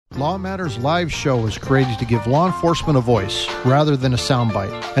Law Matters Live show is created to give law enforcement a voice rather than a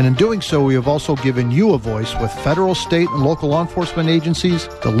soundbite. And in doing so, we have also given you a voice with federal, state, and local law enforcement agencies,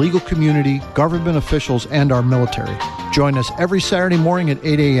 the legal community, government officials, and our military. Join us every Saturday morning at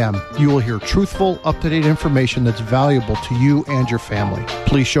 8 a.m. You will hear truthful, up-to-date information that's valuable to you and your family.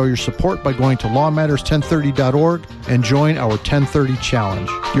 Please show your support by going to lawmatters1030.org and join our 1030 Challenge.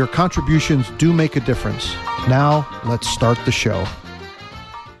 Your contributions do make a difference. Now, let's start the show.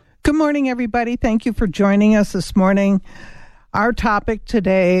 Good morning, everybody. Thank you for joining us this morning. Our topic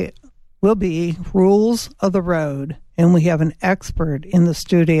today will be rules of the road, and we have an expert in the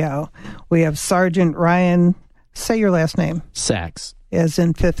studio. We have Sergeant Ryan, say your last name. Sachs. As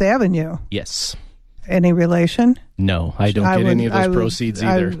in Fifth Avenue. Yes. Any relation? No, I don't get any of those proceeds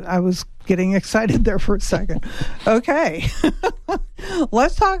either. I was getting excited there for a second. Okay.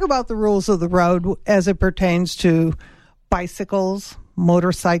 Let's talk about the rules of the road as it pertains to bicycles,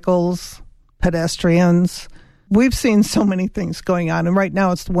 motorcycles, pedestrians. We've seen so many things going on, and right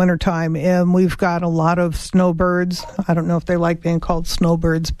now it's the wintertime, and we've got a lot of snowbirds. I don't know if they like being called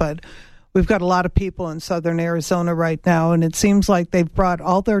snowbirds, but we've got a lot of people in southern Arizona right now, and it seems like they've brought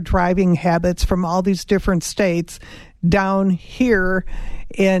all their driving habits from all these different states down here,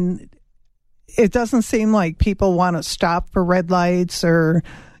 and it doesn't seem like people want to stop for red lights or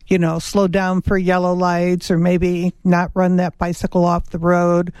slow down for yellow lights, or maybe not run that bicycle off the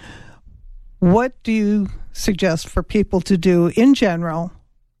road. What do you suggest for people to do in general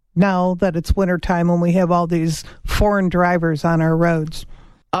now that it's wintertime when we have all these foreign drivers on our roads?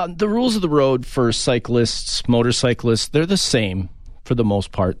 The rules of the road for cyclists, motorcyclists, they're the same for the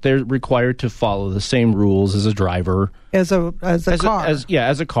most part. They're required to follow the same rules as a driver. As a car.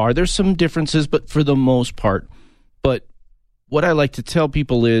 As a car. There's some differences, but for the most part. But what I like to tell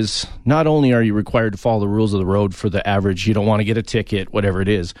people is not only are you required to follow the rules of the road for the average, you don't want to get a ticket, whatever it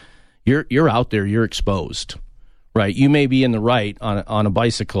is, you're out there, you're exposed, right? You may be in the right on a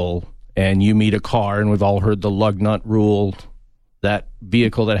bicycle and you meet a car, and we've all heard the lug nut rule, that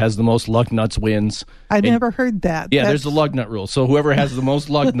vehicle that has the most lug nuts wins. I never heard that. Yeah, there's the lug nut rule. So whoever has the most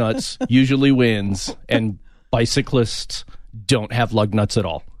lug nuts usually wins, and bicyclists don't have lug nuts at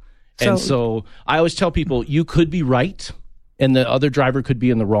all. And so I always tell people you could be right, and the other driver could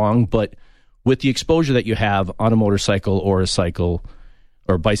be in the wrong, but with the exposure that you have on a motorcycle or a cycle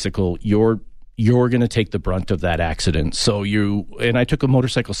or bicycle, you're going to take the brunt of that accident. So and I took a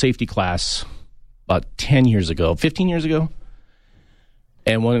motorcycle safety class about 15 years ago,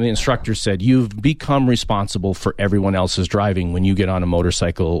 and one of the instructors said, you've become responsible for everyone else's driving when you get on a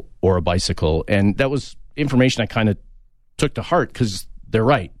motorcycle or a bicycle. And that was information I kind of took to heart, because they're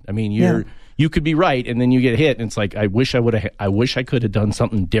right. I mean, you could be right, and then you get hit, and it's like, I wish I could have done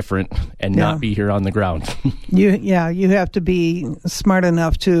something different and not be here on the ground. You have to be smart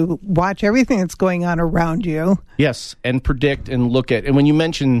enough to watch everything that's going on around you. Yes, and predict and look at. And when you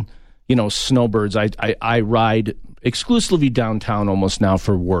mention, snowbirds, I ride exclusively downtown almost now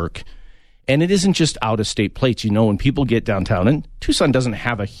for work, and it isn't just out-of-state plates. When people get downtown, and Tucson doesn't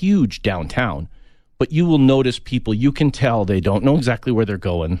have a huge downtown, but you will notice people, you can tell they don't know exactly where they're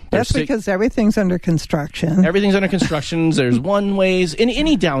going. That's because everything's under construction. Everything's under construction. There's one-ways. In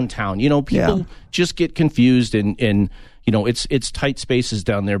any downtown, people just get confused, and it's tight spaces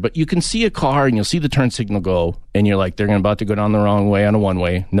down there. But you can see a car, and you'll see the turn signal go, and you're like, they're about to go down the wrong way on a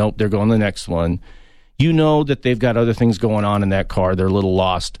one-way. Nope, they're going the next one. You know that they've got other things going on in that car. They're a little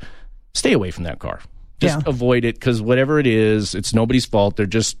lost. Stay away from that car. Just avoid it, because whatever it is, it's nobody's fault. They're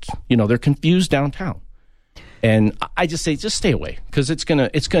just, they're confused downtown. And I just say, just stay away, because it's gonna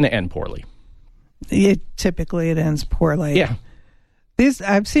end poorly. Typically, it ends poorly. Yeah.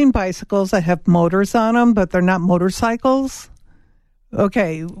 I've seen bicycles that have motors on them, but they're not motorcycles.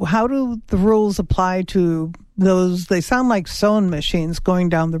 Okay, how do the rules apply to those? They sound like sewing machines going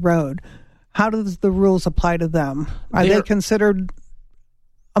down the road. How do the rules apply to them? Are they considered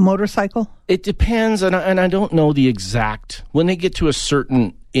a motorcycle? It depends, and I don't know the exact. When they get to a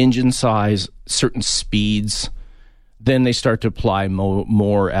certain engine size, certain speeds, then they start to apply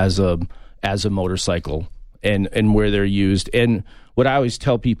more as a motorcycle and where they're used. And what I always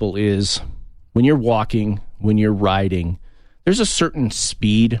tell people is, when you're walking, when you're riding, there's a certain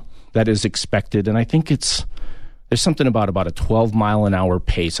speed that is expected, and I think there's something about a 12-mile-an-hour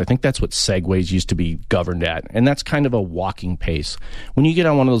pace. I think that's what Segways used to be governed at, and that's kind of a walking pace. When you get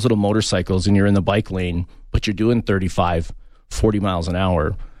on one of those little motorcycles and you're in the bike lane, but you're doing 35, 40 miles an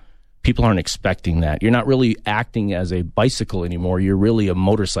hour, people aren't expecting that. You're not really acting as a bicycle anymore. You're really a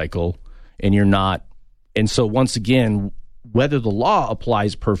motorcycle, and you're not. And so once again, whether the law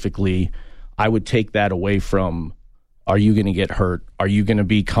applies perfectly, I would take that away from Are you going to get hurt? Are you going to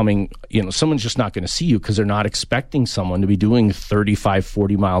be coming, someone's just not going to see you because they're not expecting someone to be doing 35,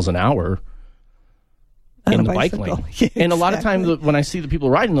 40 miles an hour in the bike lane. Yeah, and a lot of times when I see the people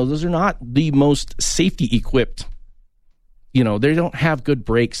riding those are not the most safety equipped. They don't have good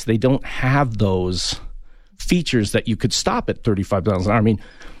brakes. They don't have those features that you could stop at 35 miles an hour. I mean,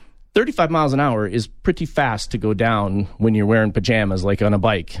 35 miles an hour is pretty fast to go down when you're wearing pajamas, like on a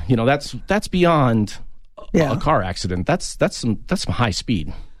bike. That's beyond a car accident. That's some high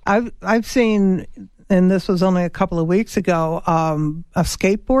speed. I've seen, and this was only a couple of weeks ago, a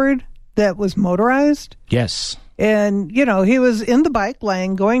skateboard that was motorized. Yes. And, he was in the bike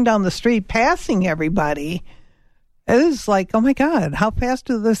lane going down the street, passing everybody. It was like, oh my God, how fast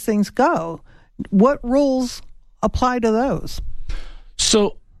do those things go? What rules apply to those?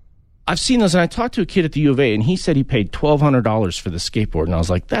 So I've seen those, and I talked to a kid at the U of A, and he said he paid $1,200 for the skateboard. And I was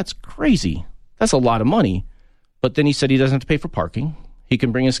like, that's crazy. That's a lot of money. But then he said he doesn't have to pay for parking. He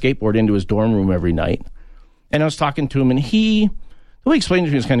can bring his skateboard into his dorm room every night. And I was talking to him, and the way he explained it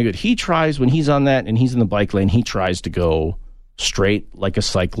to me was kind of good. He tries, when he's on that and he's in the bike lane, he tries to go straight like a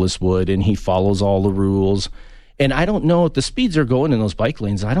cyclist would, and he follows all the rules. And I don't know if the speeds are going in those bike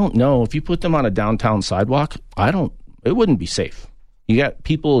lanes. I don't know. If you put them on a downtown sidewalk, it wouldn't be safe. You got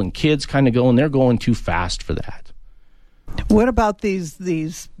people and kids kind of going, they're going too fast for that. What about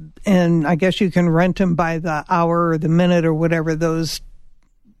these, and I guess you can rent them by the hour or the minute or whatever,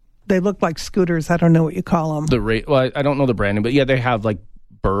 they look like scooters. I don't know what you call them. I don't know the branding, but yeah, they have like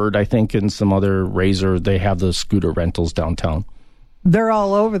Bird, I think, and some other Razor. They have the scooter rentals downtown. They're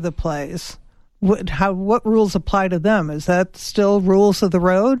all over the place. What rules apply to them? Is that still rules of the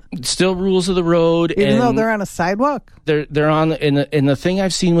road? Still rules of the road, even though they're on a sidewalk. They're on, and the thing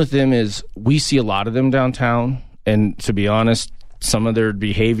I've seen with them is we see a lot of them downtown. And to be honest, some of their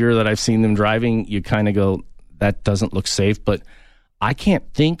behavior that I've seen them driving, you kind of go, that doesn't look safe. But I can't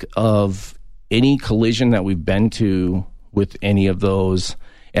think of any collision that we've been to with any of those.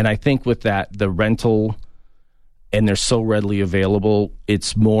 And I think with that, the rental, and they're so readily available,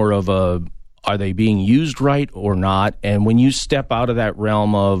 it's more of are they being used right or not? And when you step out of that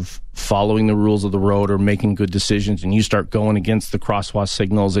realm of following the rules of the road or making good decisions, and you start going against the crosswalk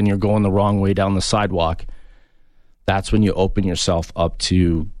signals and you're going the wrong way down the sidewalk, that's when you open yourself up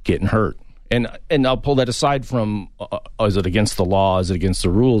to getting hurt. And I'll pull that aside from, is it against the law? Is it against the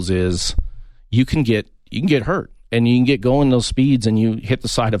rules? Is you can get hurt, and you can get going those speeds, and you hit the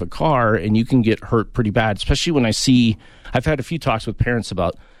side of a car, and you can get hurt pretty bad. Especially when I've had a few talks with parents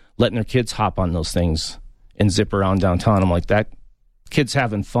about letting their kids hop on those things and zip around downtown. I'm like, that kid's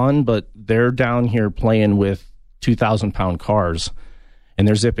having fun, but they're down here playing with 2,000-pound cars, and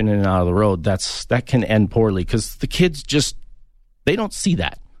they're zipping in and out of the road. That can end poorly because the kids they don't see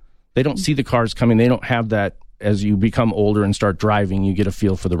that. They don't see the cars coming. They don't have that. As you become older and start driving, you get a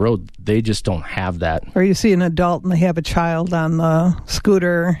feel for the road. They just don't have that. Or you see an adult and they have a child on the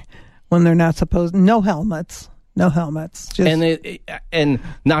scooter when they're not supposed. No helmets. And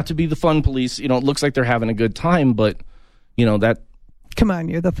not to be the fun police, it looks like they're having a good time, but that. Come on,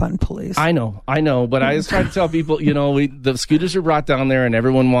 you're the fun police. I know, but I just try to tell people, the scooters are brought down there, and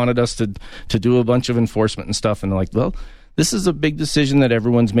everyone wanted us to do a bunch of enforcement and stuff, and they're like, well, this is a big decision that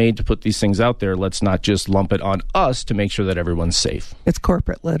everyone's made to put these things out there. Let's not just lump it on us to make sure that everyone's safe. It's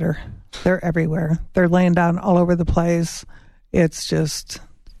corporate litter. They're everywhere. They're laying down all over the place. It's just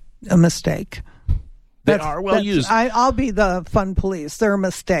a mistake. They are well used. I'll be the fun police. They're a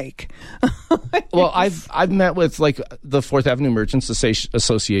mistake. Well, I've met with like the Fourth Avenue Merchants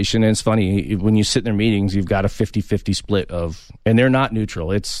Association, and it's funny when you sit in their meetings, you've got a 50-50 split and they're not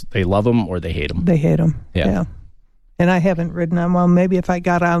neutral. It's they love them or they hate them. They hate them. Yeah. And I haven't ridden on one. Maybe if I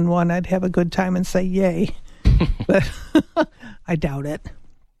got on one, I'd have a good time and say yay. But I doubt it.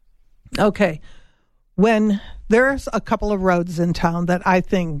 Okay. When there's a couple of roads in town that I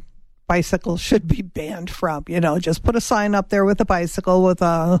think bicycles should be banned from, just put a sign up there with a bicycle with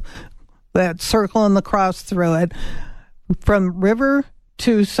that circle and the cross through it. From River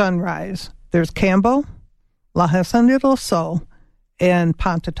to Sunrise, there's Campbell, La Hacienda del Sol, and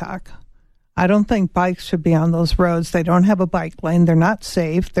Pontotoc. I don't think bikes should be on those roads. They don't have a bike lane. They're not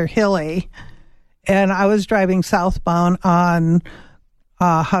safe. They're hilly. And I was driving southbound on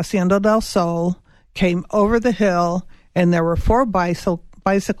Hacienda del Sol, came over the hill, and there were 4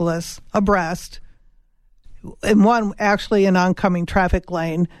 bicyclists abreast, and one actually an oncoming traffic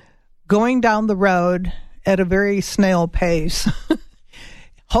lane, going down the road at a very snail pace,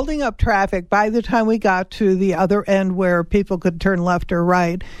 holding up traffic. By the time we got to the other end where people could turn left or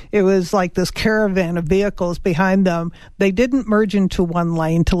right, it was like this caravan of vehicles behind them. They didn't merge into one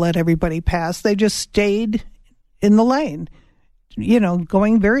lane to let everybody pass. They just stayed in the lane,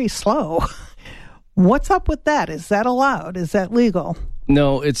 going very slow. What's up with that? Is that allowed? Is that legal?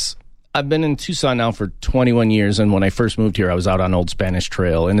 No, I've been in Tucson now for 21 years, and when I first moved here, I was out on Old Spanish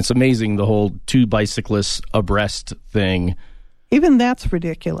Trail, and it's amazing, the whole two bicyclists abreast thing. Even that's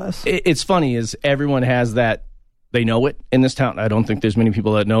ridiculous. It's funny, is everyone has that, they know it in this town. I don't think there's many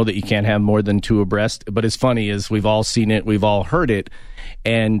people that know that you can't have more than two abreast, but it's funny, is we've all seen it, we've all heard it,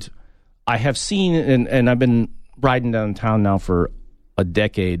 and I have seen, and I've been riding downtown now for a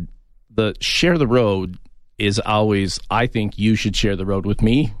decade, the share the road is always, I think you should share the road with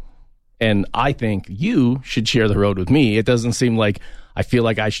me, and I think you should share the road with me. It doesn't seem like I feel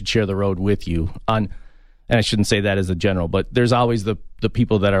like I should share the road with you. And I shouldn't say that as a general, but there's always the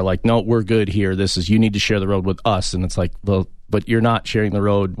people that are like, no, we're good here. You need to share the road with us. And it's like, well, but you're not sharing the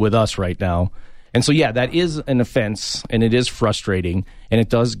road with us right now. And so, yeah, that is an offense, and it is frustrating, and it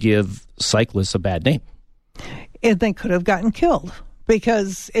does give cyclists a bad name. And they could have gotten killed.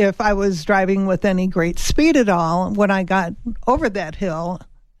 Because if I was driving with any great speed at all, when I got over that hill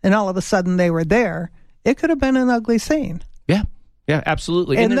and all of a sudden they were there, it could have been an ugly scene. Yeah,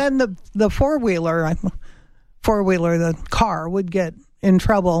 absolutely. And then the four-wheeler, the car would get in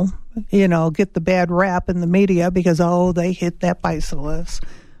trouble, get the bad rap in the media because, they hit that bicyclist.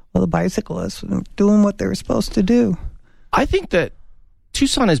 Well, the bicyclists were doing what they were supposed to do. I think that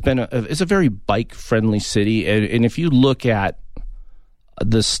Tucson is a very bike-friendly city, and if you look at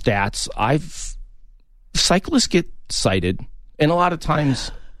the stats, cyclists get cited, and a lot of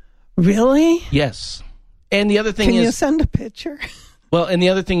times. Really? Yes. And the other thing Can you send a picture? Well, and the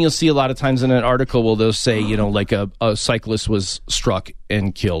other thing you'll see a lot of times in an article, they'll say, like a cyclist was struck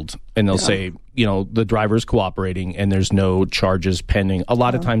and killed, and they'll say, the driver's cooperating and there's no charges pending. A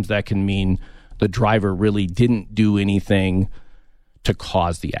lot of times that can mean the driver really didn't do anything to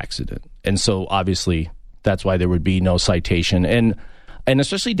cause the accident. And so obviously that's why there would be no citation. And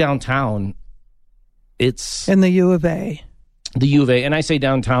especially downtown, it's in the U of A. The U of A, and I say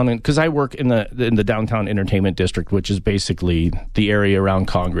downtown because I work in the downtown entertainment district, which is basically the area around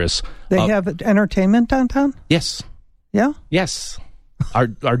Congress. They have entertainment downtown? Yes. Yeah? Yes.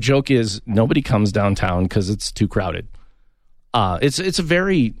 Our joke is nobody comes downtown because it's too crowded.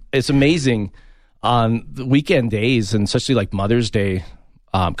 It's amazing on the weekend days, and especially like Mother's Day.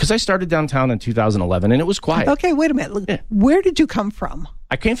 Because I started downtown in 2011, and it was quiet. Okay, wait a minute. Yeah. Where did you come from?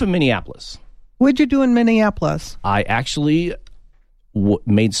 I came from Minneapolis. What'd you do in Minneapolis? I actually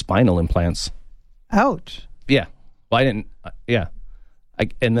made spinal implants. Ouch. Yeah. Well, I didn't. Yeah.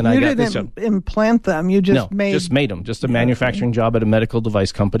 And then I got this job. You didn't implant them. You just made them. Just a manufacturing job at a medical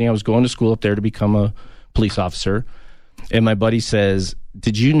device company. I was going to school up there to become a police officer. And my buddy says,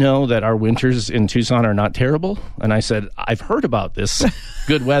 did you know that our winters in Tucson are not terrible? And I said, I've heard about this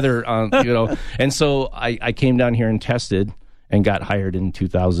good weather, And so I came down here and tested and got hired in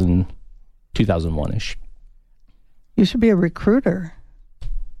 2001-ish. You should be a recruiter.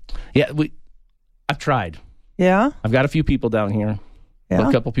 Yeah, I've tried. Yeah? I've got a few people down here. Yeah.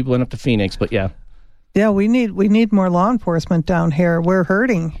 A couple people went up to Phoenix, but yeah. Yeah, we need more law enforcement down here. We're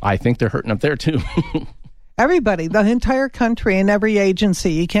hurting. I think they're hurting up there too. Everybody, the entire country and every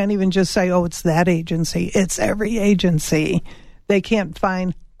agency. You can't even just say, it's that agency. It's every agency. They can't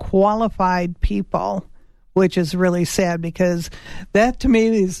find qualified people, which is really sad because that to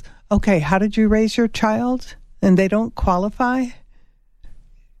me is, okay, how did you raise your child? And they don't qualify?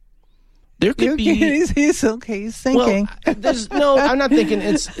 There could be. He's okay. He's thinking. Well, I'm not thinking.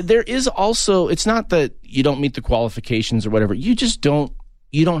 It's not that you don't meet the qualifications or whatever. You just don't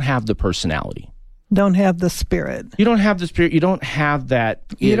have the personality. Don't have the spirit. You don't have the spirit. You don't have that.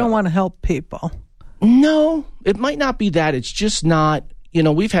 You don't want to help people. No, it might not be that. It's just not.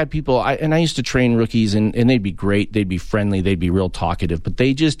 We've had people, I used to train rookies, and they'd be great. They'd be friendly. They'd be real talkative, but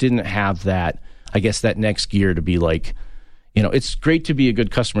they just didn't have that, I guess, that next gear to be like, it's great to be a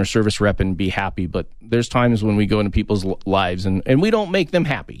good customer service rep and be happy, but there's times when we go into people's lives and we don't make them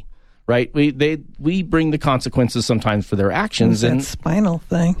happy, right? We bring the consequences sometimes for their actions. That spinal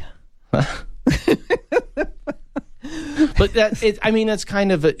thing. But it's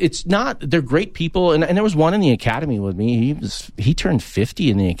kind of it's not. They're great people, and there was one in the academy with me. He turned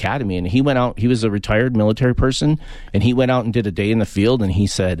 50 in the academy, and he went out. He was a retired military person, and he went out and did a day in the field, and he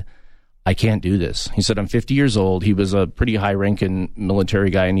said, "I can't do this." He said, "I'm 50 years old." He was a pretty high-ranking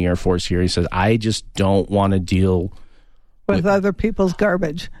military guy in the Air Force here. He said, "I just don't want to deal with other people's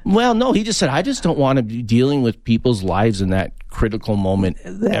garbage." Well, no, he just said, "I just don't want to be dealing with people's lives in that critical moment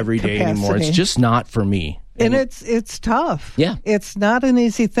every day anymore. It's just not for me." And it's tough. Yeah. It's not an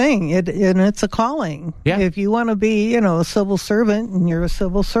easy thing. And it's a calling. Yeah. If you want to be, a civil servant and you're a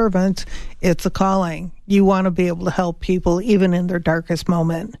civil servant, it's a calling. you want to be able to help people even in their darkest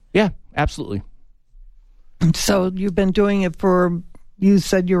moment. Yeah, absolutely. So you've been doing it you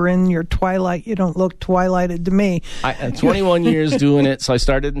said you're in your twilight. You don't look twilighted to me. I'm 21 years doing it, so I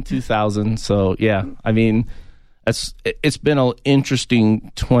started in 2000. So, yeah, I mean, it's been an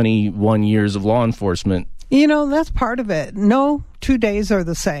interesting 21 years of law enforcement. That's part of it. No 2 days are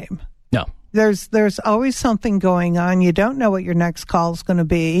the same. No. There's always something going on. You don't know what your next call is going to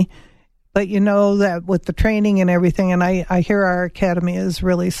be, but you know that with the training and everything, and I hear our academy is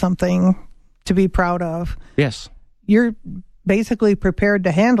really something to be proud of. Yes. You're basically prepared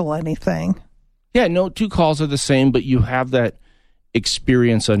to handle anything. Yeah, no 2 calls are the same, but you have that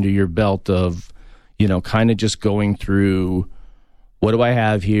experience under your belt of, kind of just going through, what do I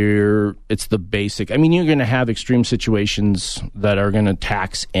have here? It's the basic. I mean, you're going to have extreme situations that are going to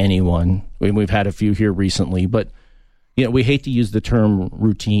tax anyone. We've had a few here recently, but, we hate to use the term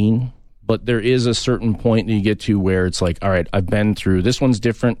routine, but there is a certain point that you get to where it's like, all right, I've been through, this one's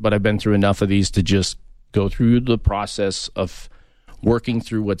different, but I've been through enough of these to just go through the process of working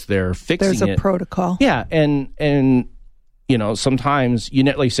through what's there, fixing it. There's a protocol. Yeah, and sometimes,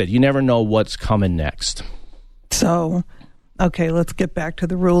 like you said, you never know what's coming next. So, okay, let's get back to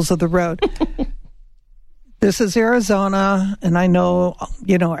the rules of the road. This is Arizona, and I know,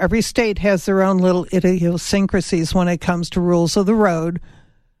 every state has their own little idiosyncrasies when it comes to rules of the road.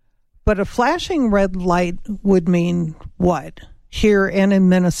 But a flashing red light would mean what? Here and in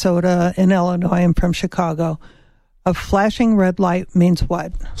Minnesota, in Illinois, I'm from Chicago. A flashing red light means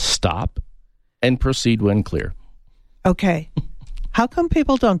what? Stop and proceed when clear. Okay. How come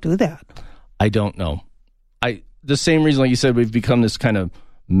people don't do that? I don't know. The same reason, like you said, we've become this kind of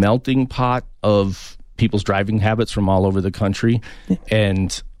melting pot of people's driving habits from all over the country.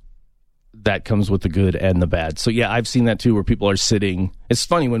 And that comes with the good and the bad. So, yeah, I've seen that too, where people are sitting. It's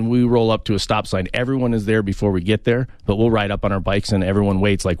funny, when we roll up to a stop sign, everyone is there before we get there, but we'll ride up on our bikes and everyone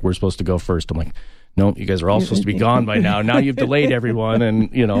waits like we're supposed to go first. I'm like, no, you guys are all supposed to be gone by now. Now you've delayed everyone,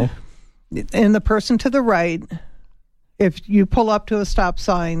 and, And the person to the right, if you pull up to a stop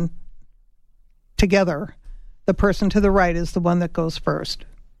sign together, the person to the right is the one that goes first.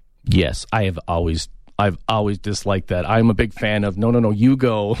 Yes, I've always disliked that. I'm a big fan of, no, you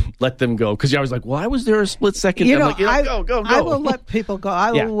go, let them go. Because you're always like, well, I was there a split second. Go. I will let people go.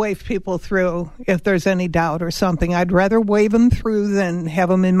 I will wave people through if there's any doubt or something. I'd rather wave them through than have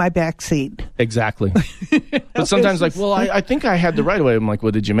them in my back seat. Exactly. But sometimes I think I had the right way. I'm like,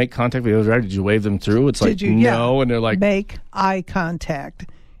 well, did you make contact with the other driver? Did you wave them through? It's like, no. Yeah. And they're like, make eye contact.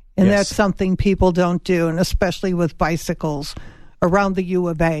 And that's something people don't do, and especially with bicycles around the U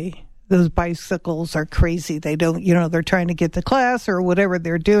of A. Those bicycles are crazy. They don't, they're trying to get to class or whatever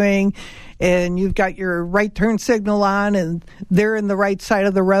they're doing, and you've got your right turn signal on, and they're in the right side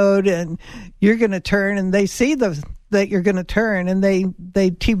of the road, and you're going to turn, and they see that you're going to turn, and they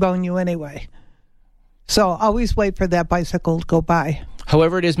T-bone you anyway. So always wait for that bicycle to go by.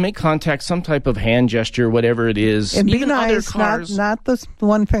 However it is, make contact, some type of hand gesture, whatever it is. And be even nice, other cars. not the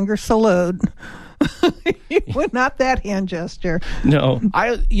one finger salute. Not that hand gesture. No,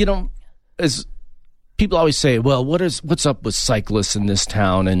 as people always say, well, what's up with cyclists in this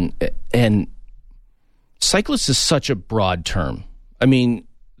town? And cyclists is such a broad term. I mean,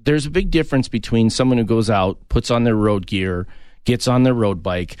 there's a big difference between someone who goes out, puts on their road gear, gets on their road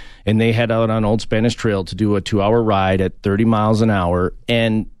bike, and they head out on Old Spanish Trail to do a 2-hour ride at 30 miles an hour,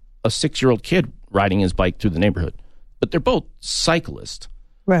 and a 6-year-old kid riding his bike through the neighborhood. But they're both cyclists.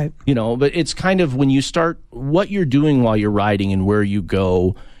 Right. But it's kind of when you start what you're doing while you're riding and where you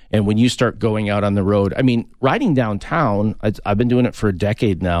go. And when you start going out on the road, I mean, riding downtown, I've been doing it for a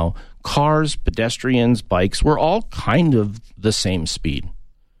decade now. Cars, pedestrians, bikes, we're all kind of the same speed.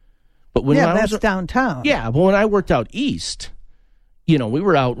 But when that's downtown. Yeah, but when I worked out east, we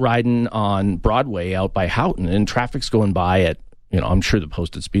were out riding on Broadway out by Houghton, and traffic's going by at, I'm sure the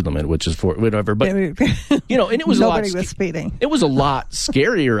posted speed limit, which is for whatever, but, and it was nobody was speeding. It was a lot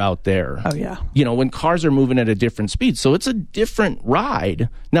scarier out there. Oh, yeah. When cars are moving at a different speed. So it's a different ride.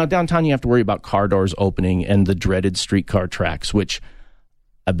 Now, downtown, you have to worry about car doors opening and the dreaded streetcar tracks, which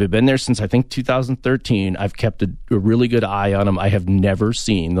I've been there since, I think, 2013. I've kept a really good eye on them. I have never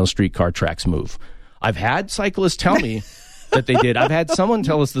seen those streetcar tracks move. I've had cyclists tell me that they did. I've had someone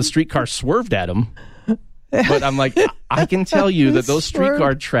tell us the streetcar swerved at them. But I'm like, I can tell you that those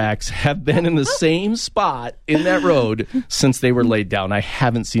streetcar tracks have been in the same spot in that road since they were laid down. I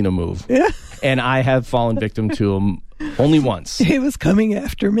haven't seen them move. Yeah. And I have fallen victim to them only once. He was coming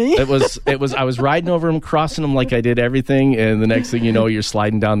after me. I was riding over him, crossing him like I did everything, and the next thing you know, you're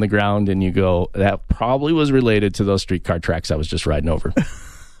sliding down the ground, and you go, that probably was related to those streetcar tracks I was just riding over.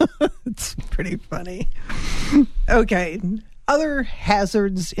 It's pretty funny. Okay. Other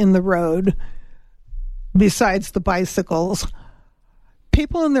hazards in the road besides the bicycles,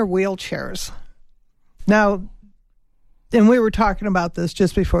 people in their wheelchairs. Now, and we were talking about this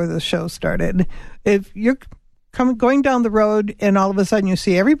just before the show started. If you're going down the road and all of a sudden you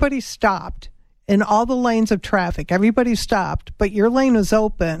see everybody stopped in all the lanes of traffic, everybody stopped, but your lane is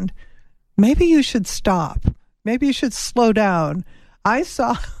open, maybe you should stop. Maybe you should slow down. I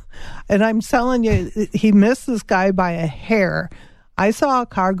saw, and I'm telling you, he missed this guy by a hair. I saw a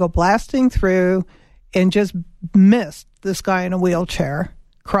car go blasting through and just missed this guy in a wheelchair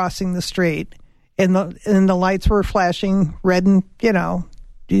crossing the street. And the lights were flashing red and,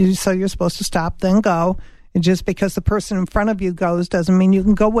 so you're supposed to stop, then go. And just because the person in front of you goes doesn't mean you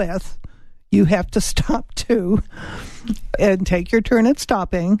can go with. You have to stop too and take your turn at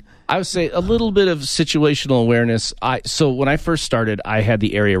stopping. I would say a little bit of situational awareness. So when I first started, I had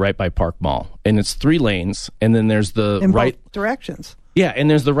the area right by Park Mall, and it's 3 lanes, and then there's the in right both directions. Yeah, and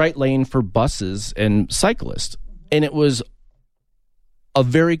there's the right lane for buses and cyclists, and it was a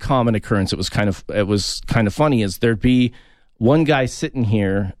very common occurrence. It was kind of funny. Is there'd be one guy sitting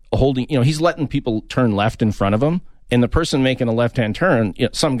here holding, he's letting people turn left in front of him. And the person making a left-hand turn,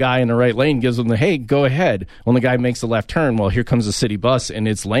 some guy in the right lane gives them hey, go ahead. When the guy makes the left turn, well, here comes a city bus in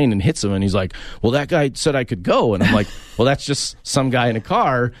its lane and hits him. And he's like, well, that guy said I could go. And I'm like, well, that's just some guy in a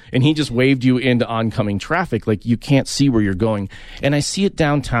car. And he just waved you into oncoming traffic. Like, you can't see where you're going. And I see it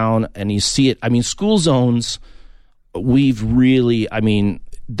downtown, and you see it. I mean, school zones,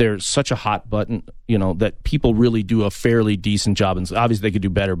 there's such a hot button, that people really do a fairly decent job. And obviously they could do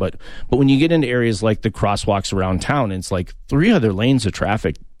better. But when you get into areas like the crosswalks around town, it's like 3 other lanes of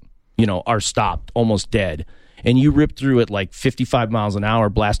traffic, are stopped, almost dead. And you rip through it like 55 miles an hour,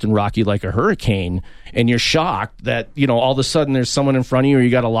 blasting Rocky like a hurricane. And you're shocked that, all of a sudden there's someone in front of you, or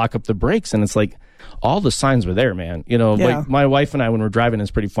you got to lock up the brakes. And it's like, all the signs were there, man. Like my wife and I, when we're driving,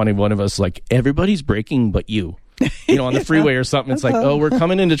 it's pretty funny. One of us, like, everybody's braking but you. On the freeway or something, it's like, oh, we're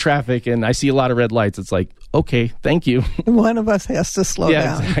coming into traffic and I see a lot of red lights. It's like, okay, thank you. One of us has to slow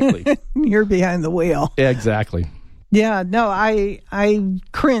down. Exactly. You're behind the wheel. Yeah, exactly. Yeah, no, I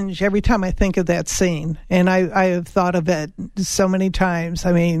cringe every time I think of that scene. And I have thought of it so many times.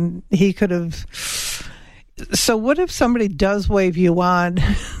 I mean, he could have... So what if somebody does wave you on,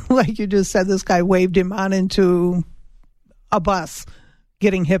 like you just said, this guy waved him on into a bus,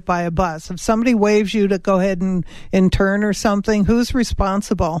 getting hit by a bus. If somebody waves you to go ahead and turn or something, who's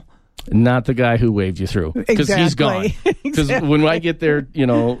responsible? Not the guy who waved you through, because he's gone. Because when I get there,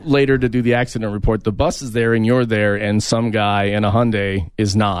 later to do the accident report, the bus is there and you're there, and some guy in a Hyundai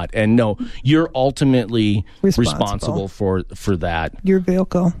is not. And no, you're ultimately responsible for that. Your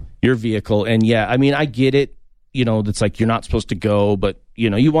vehicle. And yeah, I mean, I get it. It's like you're not supposed to go, but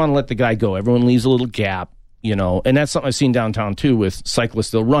you want to let the guy go. Everyone leaves a little gap. And that's something I've seen downtown too with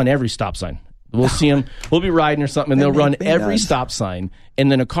cyclists. They'll run every stop sign. We'll see them. We'll be riding or something, and they'll run every stop sign,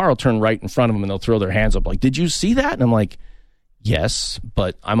 and then a car will turn right in front of them, and they'll throw their hands up like, "Did you see that?" And I'm like, "Yes,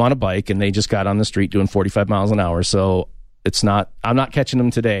 but I'm on a bike, and they just got on the street doing 45 miles an hour, so I'm not catching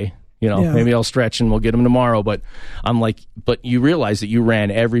them today. Maybe I'll stretch and we'll get them tomorrow." But I'm like, but you realize that you ran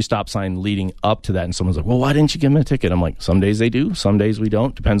every stop sign leading up to that, and someone's like, "Well, why didn't you give them a ticket?" I'm like, some days they do, some days we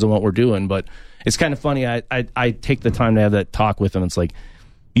don't. Depends on what we're doing, but. It's kind of funny. I take the time to have that talk with them. It's like,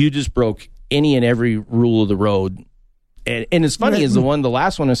 you just broke any and every rule of the road. And it's funny, is the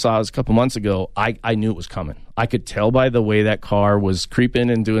last one I saw was a couple months ago, I knew it was coming. I could tell by the way that car was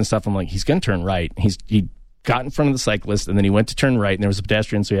creeping and doing stuff. I'm like, he's going to turn right. He got in front of the cyclist, and then he went to turn right, and there was a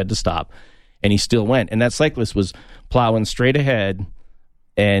pedestrian, so he had to stop. And he still went. And that cyclist was plowing straight ahead,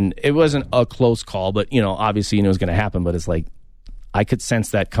 and it wasn't a close call, but, obviously it was going to happen. But it's like, I could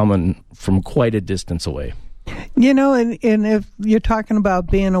sense that coming from quite a distance away. And if you're talking about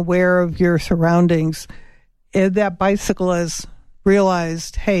being aware of your surroundings, that bicyclist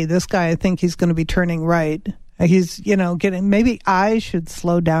realized, hey, this guy, I think he's going to be turning right. He's, getting, maybe I should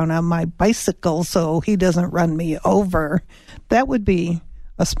slow down on my bicycle so he doesn't run me over. That would be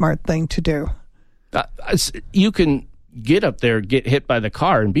a smart thing to do. You can get up there, get hit by the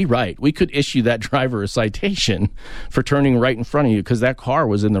car, and be right. We could issue that driver a citation for turning right in front of you because that car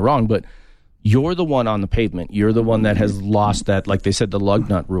was in the wrong, but you're the one on the pavement. You're the one that has lost that, like they said, the lug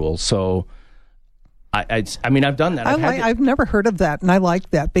nut rule. So, I mean, I've done that. I've never heard of that, and I like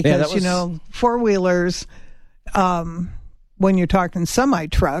that because, four-wheelers, when you're talking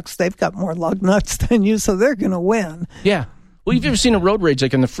semi-trucks, they've got more lug nuts than you, so they're going to win. Yeah. Well, you've ever seen a road rage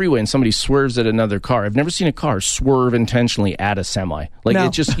like on the freeway and somebody swerves at another car? I've never seen a car swerve intentionally at a semi. Like, No.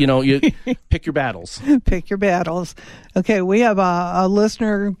 It just, you pick your battles. Pick your battles. Okay, we have a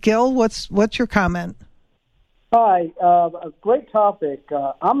listener. Gil, what's your comment? Hi, a great topic.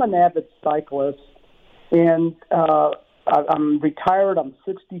 I'm an avid cyclist, and I'm retired. I'm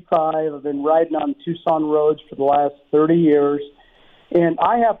 65. I've been riding on Tucson roads for the last 30 years. And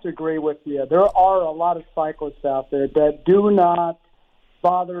I have to agree with you. There are a lot of cyclists out there that do not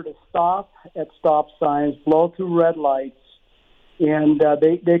bother to stop at stop signs, blow through red lights, and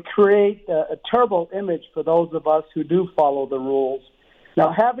they create a terrible image for those of us who do follow the rules.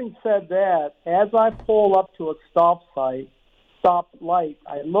 Now, having said that, as I pull up to a stop light,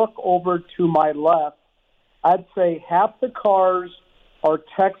 I look over to my left. I'd say half the cars are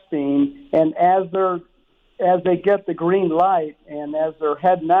texting, and as they get the green light and as they're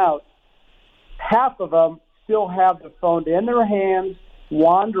heading out, half of them still have the phone in their hands,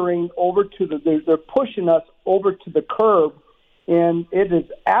 wandering over to they're pushing us over to the curb, and it is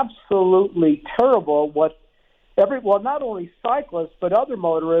absolutely terrible not only cyclists, but other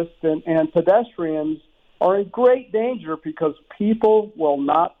motorists and pedestrians are in great danger because people will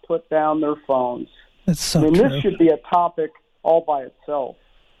not put down their phones. That's so true. true. This should be a topic all by itself.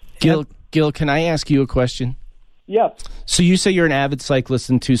 Gil, can I ask you a question? Yes. So you say you're an avid cyclist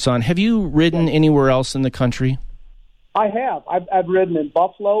in Tucson. Have you ridden anywhere else in the country? I have. I've ridden in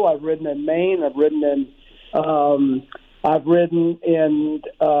Buffalo. I've ridden in Maine. I've ridden in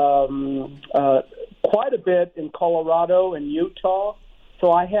quite a bit in Colorado and Utah.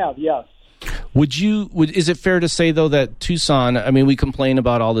 So I have, yes. Is it fair to say, though, that Tucson, I mean, we complain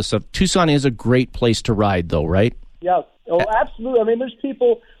about all this stuff. Tucson is a great place to ride, though, right? Yes. Oh, absolutely. I mean, there's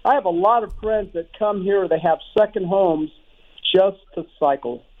people, I have a lot of friends that come here, they have second homes just to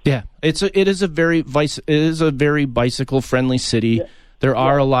cycle. Yeah, it is a very bicycle friendly city. Yeah. There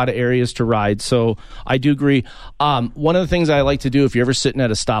are a lot of areas to ride, so I do agree. One of the things I like to do, if you're ever sitting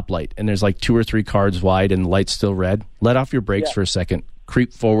at a stoplight and there's like 2 or 3 cars wide and the light's still red, let off your brakes for a second,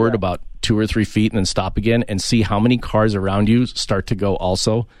 creep forward about 2 or 3 feet and then stop again and see how many cars around you start to go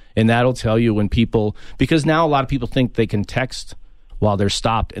also. And that'll tell you when people, because now a lot of people think they can text while they're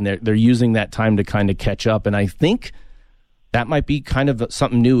stopped, and they're using that time to kind of catch up. And I think that might be kind of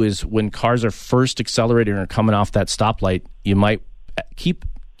something new, is when cars are first accelerating or coming off that stoplight, you might keep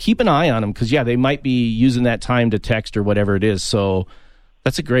an eye on them, because they might be using that time to text or whatever it is. So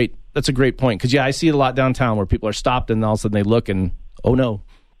that's a great point, because I see it a lot downtown where people are stopped and all of a sudden they look and oh no.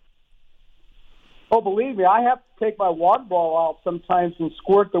 Oh, believe me, I have to take my water bottle out sometimes and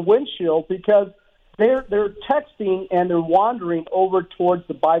squirt the windshield because they're texting and they're wandering over towards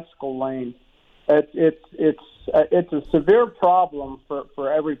the bicycle lane. It's a severe problem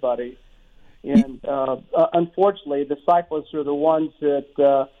for everybody, and unfortunately, the cyclists are the ones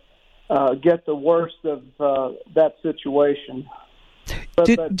that get the worst of that situation.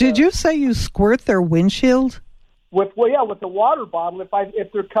 Did you say you squirt their windshield? With the water bottle,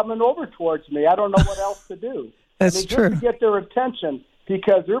 if they're coming over towards me, I don't know what else to do. That's true. Just to get their attention,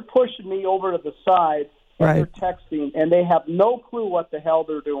 because they're pushing me over to the side and they're texting, and they have no clue what the hell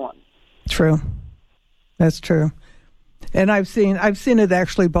they're doing. True. That's true. And I've seen it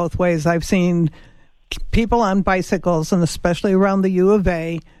actually both ways. I've seen people on bicycles, and especially around the U of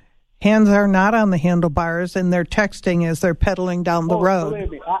A, hands are not on the handlebars, and they're texting as they're pedaling down the road.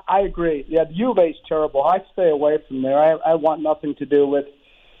 Believe me, I agree. Yeah, the U of A is terrible. I stay away from there. I want nothing to do with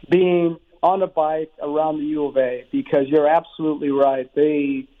being on a bike around the U of A, because you're absolutely right.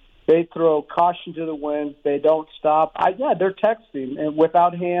 They throw caution to the wind. They don't stop. They're texting and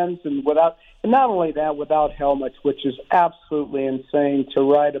without hands and not only that, without helmets, which is absolutely insane to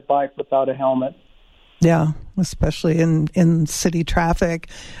ride a bike without a helmet. Yeah, especially in city traffic.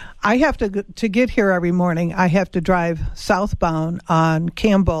 I have to get here every morning. I have to drive southbound on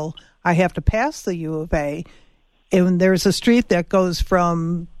Campbell. I have to pass the U of A, and there's a street that goes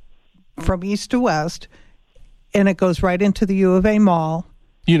from east to west, and it goes right into the U of A Mall.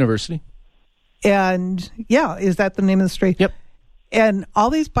 University. And, is that the name of the street? Yep. And all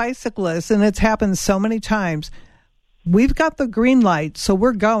these bicyclists, and it's happened so many times, we've got the green light, so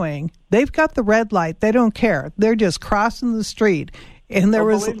we're going. They've got the red light. They don't care. They're just crossing the street. And there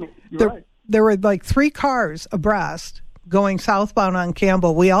were like 3 cars abreast going southbound on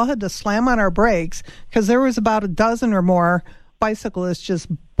Campbell. We all had to slam on our brakes because there was about a dozen or more bicyclists just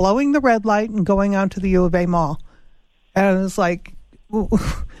blowing the red light and going onto the U of A Mall. And it was like,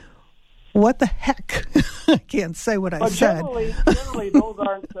 what the heck? I can't say what I said. Generally, those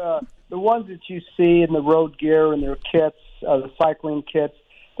aren't the ones that you see in the road gear and their kits, the cycling kits.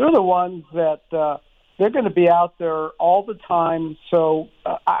 They're the ones that they're going to be out there all the time. So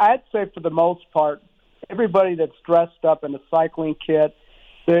I'd say for the most part, everybody that's dressed up in a cycling kit,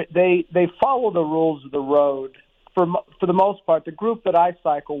 they follow the rules of the road. For the most part, the group that I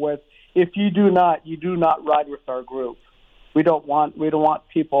cycle with, if you do not ride with our group. We don't want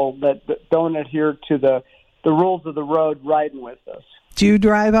people that don't adhere to the rules of the road riding with us. Do you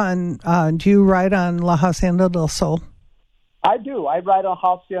ride on La Hacienda del Sol? I do. I ride on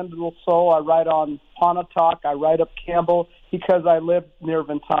Hacienda del Sol. I ride on Pontotoc. I ride up Campbell because I live near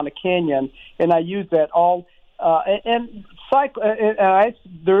Ventana Canyon, and I use that all. And cycle.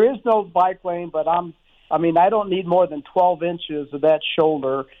 There is no bike lane, but I don't need more than 12 inches of that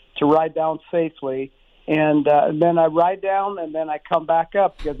shoulder to ride down safely. And then I ride down, and then I come back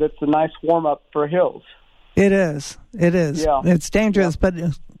up because it's a nice warm-up for hills. It is. Yeah. It's dangerous, but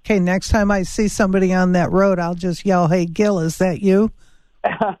okay, next time I see somebody on that road, I'll just yell, "Hey, Gil, is that you?"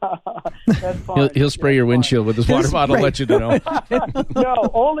 That's fine. He'll spray your windshield with his water bottle, let you know. No,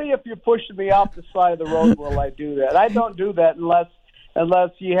 only if you're pushing me off the side of the road will I do that. I don't do that unless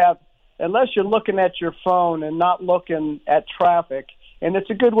you're looking at your phone and not looking at traffic, and it's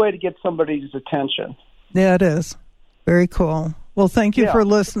a good way to get somebody's attention. Yeah, it is. Very cool. Well, thank you for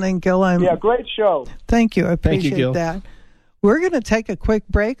listening, Gil. Great show. Thank you. I appreciate Gil. that. We're going to take a quick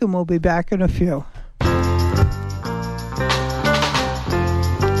break, and we'll be back in a few.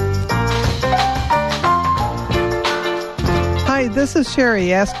 Hi, this is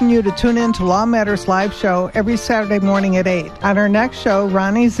Sherry asking you to tune in to Law Matters Live Show every Saturday morning at 8. On our next show,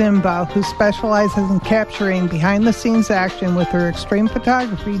 Ronnie Zimba, who specializes in capturing behind-the-scenes action with her extreme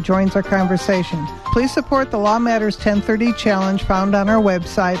photography, joins our conversation. Please support the Law Matters 1030 Challenge found on our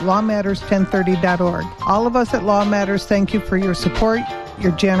website, lawmatters1030.org. All of us at Law Matters thank you for your support.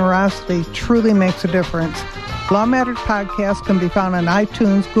 Your generosity truly makes a difference. Law Matters podcast can be found on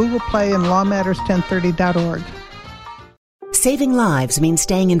iTunes, Google Play, and lawmatters1030.org. Saving lives means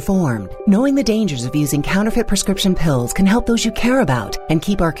staying informed. Knowing the dangers of using counterfeit prescription pills can help those you care about and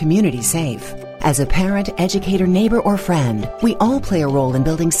keep our community safe. As a parent, educator, neighbor, or friend, we all play a role in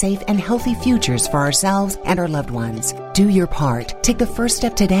building safe and healthy futures for ourselves and our loved ones. Do your part. Take the first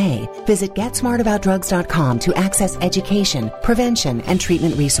step today. Visit GetSmartAboutDrugs.com to access education, prevention, and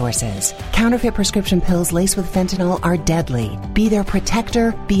treatment resources. Counterfeit prescription pills laced with fentanyl are deadly. Be their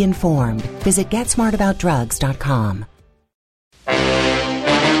protector. Be informed. Visit GetSmartAboutDrugs.com.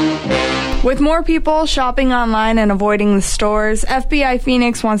 With more people shopping online and avoiding the stores, FBI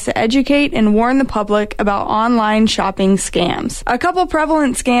Phoenix wants to educate and warn the public about online shopping scams. A couple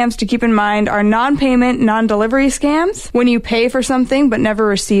prevalent scams to keep in mind are non-payment, non-delivery scams, when you pay for something but never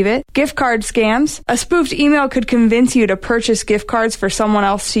receive it, gift card scams. A spoofed email could convince you to purchase gift cards for someone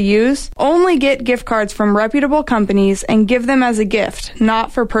else to use. Only get gift cards from reputable companies and give them as a gift,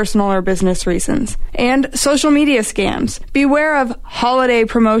 not for personal or business reasons. And social media scams. Beware of holiday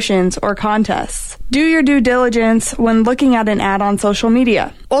promotions or contests. Do your due diligence when looking at an ad on social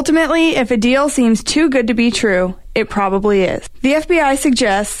media. Ultimately, if a deal seems too good to be true, it probably is. The FBI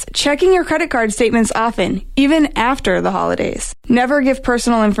suggests checking your credit card statements often, even after the holidays. Never give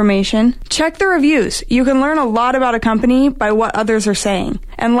personal information. Check the reviews. You can learn a lot about a company by what others are saying.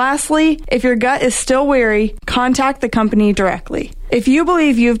 And lastly, if your gut is still wary, contact the company directly. If you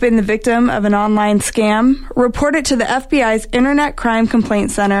believe you've been the victim of an online scam, report it to the FBI's Internet Crime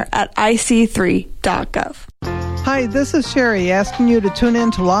Complaint Center at ic3.gov. Hi, this is Sherry asking you to tune in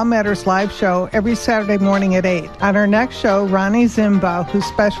to Law Matters Live Show every Saturday morning at 8. On our next show, Ronnie Zimba, who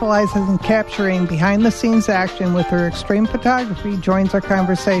specializes in capturing behind-the-scenes action with her extreme photography, joins our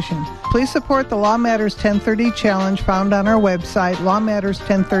conversation. Please support the Law Matters 1030 Challenge found on our website,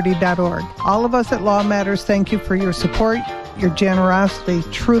 lawmatters1030.org. All of us at Law Matters thank you for your support. Your generosity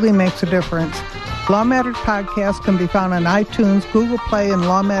truly makes a difference. Law Matters podcast can be found on iTunes, Google Play, and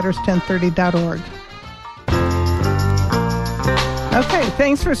lawmatters1030.org. Okay,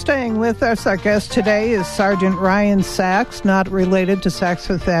 thanks for staying with us. Our guest today is Sergeant Ryan Sachs, not related to Saks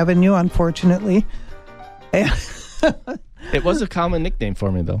Fifth Avenue, unfortunately. It was a common nickname for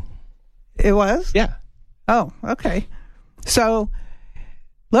me, though. It was? Yeah. Oh, okay. So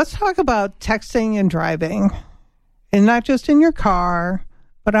let's talk about texting and driving, and not just in your car,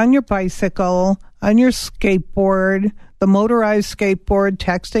 but on your bicycle, on your skateboard, the motorized skateboard,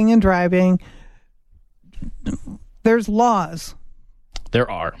 texting and driving. There's laws. There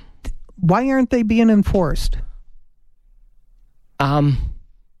are. Why aren't they being enforced?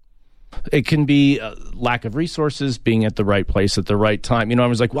 It can be lack of resources, being at the right place at the right time. You know, I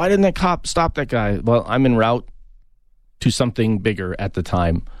was like, why didn't that cop stop that guy? Well, I'm en route to something bigger at the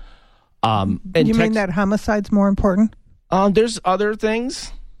time. And you mean that homicide's more important? There's other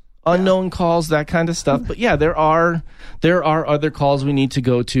things. unknown calls, that kind of stuff. But yeah, there are other calls we need to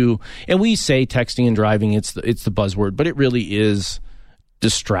go to. And we say texting and driving, it's the buzzword, but it really is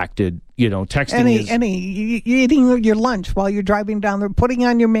distracted. Texting is eating your lunch while you're driving down there, putting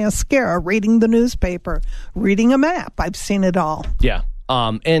on your mascara, reading the newspaper, reading a map. I've seen it all. Yeah.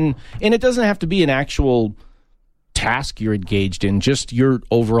 And it doesn't have to be an actual task you're engaged in, just your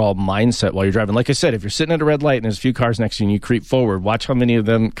overall mindset while you're driving. Like I said, if you're sitting at a red light and there's a few cars next to you and you creep forward, watch how many of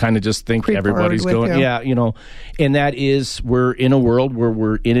them kind of just think everybody's going. Yeah, and that is, we're in a world where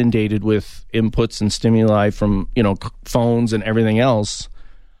we're inundated with inputs and stimuli from, phones and everything else.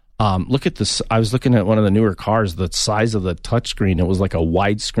 Look at this. I was looking at one of the newer cars, the size of the touchscreen. It was like a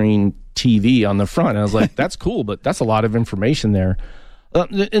widescreen TV on the front. And I was like, that's cool, but that's a lot of information there.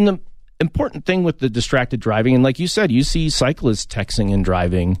 In the important thing with the distracted driving, and like you said, you see cyclists texting and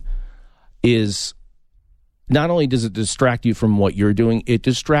driving, is not only does it distract you from what you're doing, it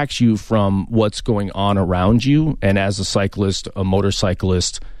distracts you from what's going on around you. And as a cyclist, a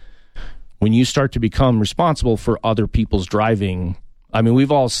motorcyclist, when you start to become responsible for other people's driving, I mean,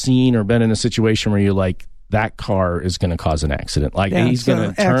 we've all seen or been in a situation where you're like, that car is going to cause an accident. Like, he's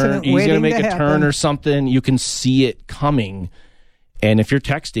going to turn, he's going to make a turn or something. You can see it coming. And if you're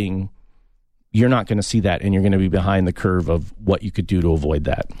texting, you're not going to see that, and you're going to be behind the curve of what you could do to avoid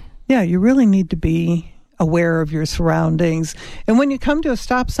that. Yeah, you really need to be aware of your surroundings. And when you come to a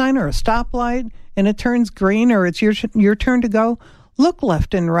stop sign or a stoplight and it turns green or it's your turn to go, look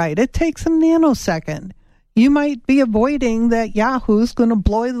left and right. It takes a nanosecond. You might be avoiding that Yahoo's going to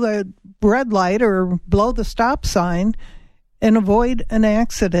blow the red light or blow the stop sign and avoid an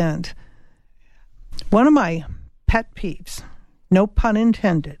accident. One of my pet peeves, no pun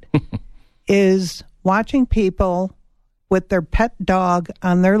intended, is watching people with their pet dog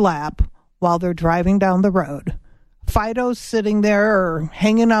on their lap while they're driving down the road. Fido's sitting there or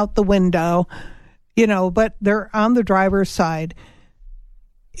hanging out the window, but they're on the driver's side.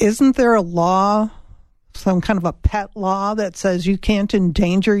 Isn't there a law, some kind of a pet law that says you can't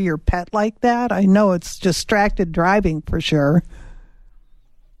endanger your pet like that? I know it's distracted driving for sure.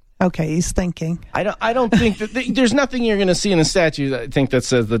 Okay, he's thinking. I don't think that there's nothing you're going to see in the statute, I think, that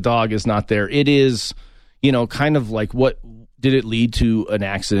says the dog is not there. It is, kind of like, what did it lead to an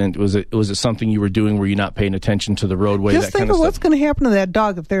accident? Was it something you were doing? Were you not paying attention to the roadway? Just think of what's going to happen to that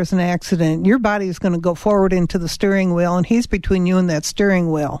dog if there's an accident. Your body is going to go forward into the steering wheel, and he's between you and that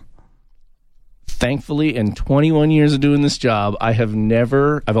steering wheel. Thankfully, in 21 years of doing this job, I've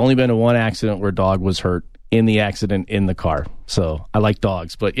only been to one accident where a dog was hurt in the accident in the car. So I like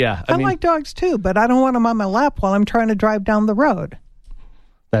dogs, but yeah. I like dogs too, but I don't want them on my lap while I'm trying to drive down the road.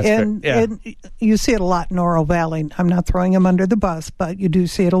 That's fair. Yeah. And you see it a lot in Oro Valley. I'm not throwing them under the bus, but you do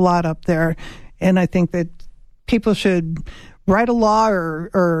see it a lot up there. And I think that people should write a law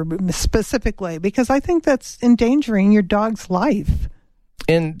or specifically, because I think that's endangering your dog's life.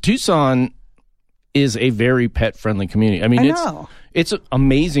 And Tucson is a very pet-friendly community. I mean, it's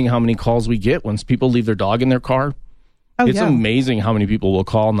amazing how many calls we get once people leave their dog in their car. It's amazing how many people will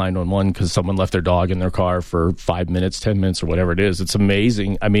call 911 because someone left their dog in their car for 5 minutes, 10 minutes, or whatever it is. It's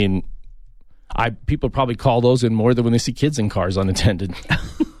amazing. I mean, people probably call those in more than when they see kids in cars unattended.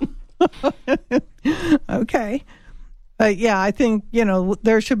 Okay. Yeah, I think,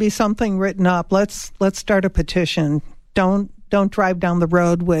 there should be something written up. Let's start a petition. Don't drive down the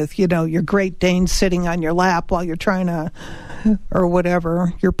road with, your Great Dane sitting on your lap while you're trying to, or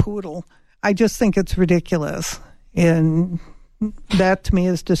whatever, your poodle. I just think it's ridiculous. And that to me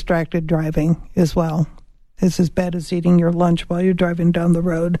is distracted driving as well. It's as bad as eating your lunch while you're driving down the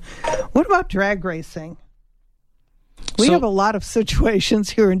road. What about drag racing? We have a lot of situations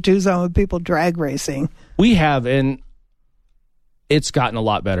here in Tucson with people drag racing. We have, and it's gotten a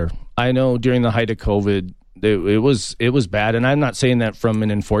lot better. I know during the height of COVID, it was bad, and I'm not saying that from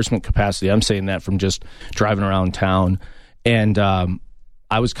an enforcement capacity. I'm saying that from just driving around town. And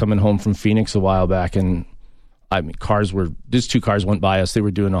I was coming home from Phoenix a while back, and these two cars went by us. They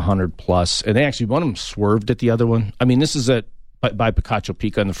were doing 100 plus, and one of them swerved at the other one. I mean, this is by Picacho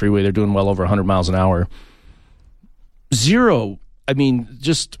Peak on the freeway. They're doing well over 100 miles an hour. Zero. I mean,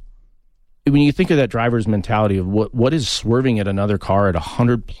 just when you think of that driver's mentality of what is swerving at another car at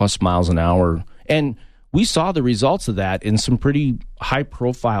 100 plus miles an hour, and we saw the results of that in some pretty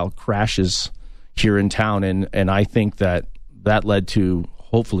high-profile crashes here in town, and I think that led to,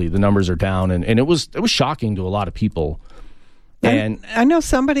 hopefully, the numbers are down, and it was shocking to a lot of people. And I know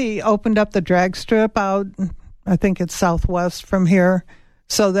somebody opened up the drag strip out, I think it's southwest from here,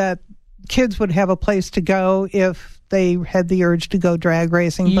 so that kids would have a place to go if they had the urge to go drag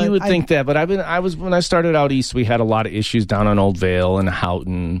racing. You but would think that, but when I started out east, we had a lot of issues down on Old Vale and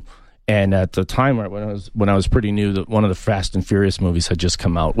Houghton. And at the time when I was pretty new, that one of the Fast and Furious movies had just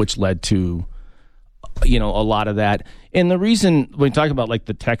come out, which led to a lot of that. And the reason when we talk about like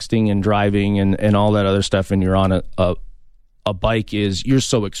the texting and driving and all that other stuff, and you're on a bike, is you're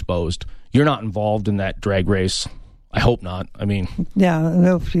so exposed. You're not involved in that drag race. I hope not. I mean,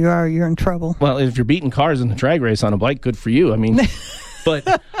 yeah, if you are, you're in trouble. Well, if you're beating cars in the drag race on a bike, good for you. I mean, but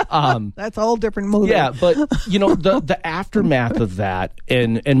that's a whole different movie. Yeah, but the aftermath of that,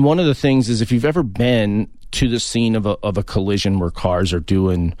 and one of the things is, if you've ever been to the scene of a collision where cars are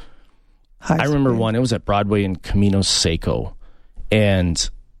doing, I remember one. It was at Broadway in Camino Seco, and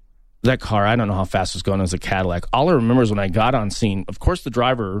that car, I don't know how fast it was going. It was a Cadillac. All I remember is when I got on scene. Of course, the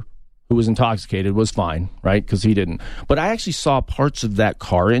driver, who was intoxicated, was fine, right? Because he didn't. But I actually saw parts of that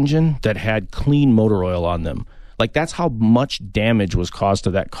car engine that had clean motor oil on them. Like, that's how much damage was caused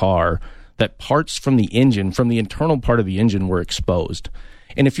to that car, that parts from the engine, from the internal part of the engine, were exposed.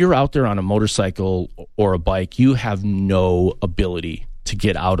 And if you're out there on a motorcycle or a bike, you have no ability to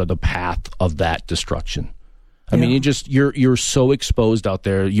get out of the path of that destruction. I mean, you're so exposed out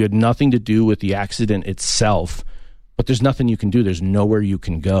there. You had nothing to do with the accident itself, but there's nothing you can do. There's nowhere you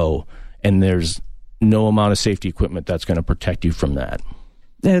can go, and there's no amount of safety equipment that's going to protect you from that.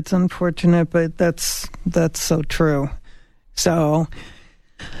 It's unfortunate, but that's so true. So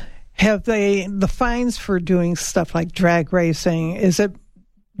have the fines for doing stuff like drag racing, is it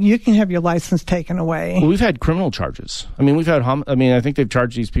you can have your license taken away? Well, we've had criminal charges. I mean, I think they've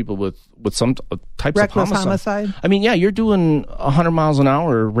charged these people with some types reckless of homicide. I mean, yeah, you're doing 100 miles an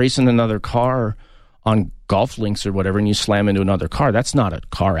hour racing another car on golf links or whatever, and you slam into another car. That's not a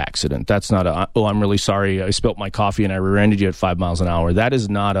car accident. That's not I'm really sorry, I spilt my coffee and I rear-ended you at 5 miles an hour. That is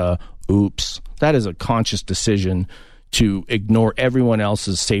not oops. That is a conscious decision to ignore everyone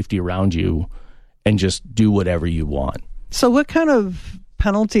else's safety around you and just do whatever you want. So what kind of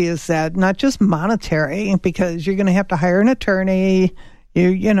penalty is that? Not just monetary, because you're going to have to hire an attorney.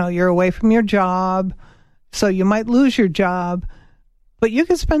 You're away from your job, so you might lose your job, but you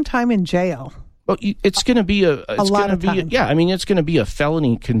can spend time in jail. Well, it's going to be a lot of time. It's going to be a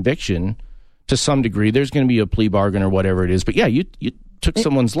felony conviction to some degree. There's going to be a plea bargain or whatever it is. But yeah, you took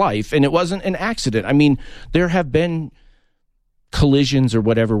someone's life, and it wasn't an accident. I mean, there have been collisions or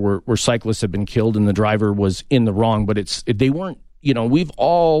whatever where cyclists have been killed and the driver was in the wrong, but they weren't. We've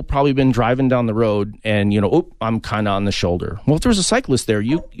all probably been driving down the road and, I'm kind of on the shoulder. Well, if there was a cyclist there,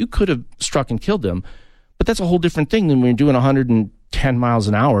 you could have struck and killed them. But that's a whole different thing than when you're doing 110 miles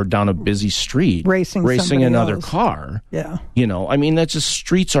an hour down a busy street. Racing another else. car. Yeah. That's just,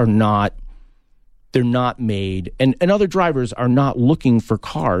 streets are not, they're not made. And other drivers are not looking for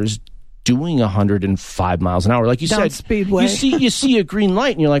cars doing 105 miles an hour. Like you down said, Speedway. you see a green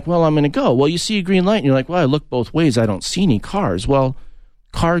light and you're like, well, I'm going to go. Well, you see a green light and you're like, well, I look both ways. I don't see any cars. Well,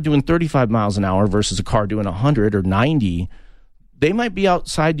 car doing 35 miles an hour versus a car doing 100 or 90, they might be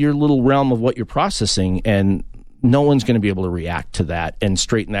outside your little realm of what you're processing, and no one's going to be able to react to that and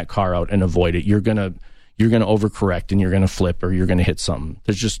straighten that car out and avoid it. You're going to overcorrect and you're going to flip or you're going to hit something.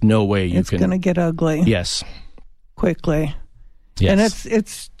 There's just no way you can. It's going to get ugly. Yes. Quickly. Yes. And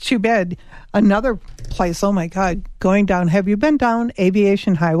it's too bad. Another place, oh my God, going down. Have you been down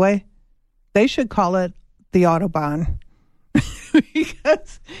Aviation Highway? They should call it the Autobahn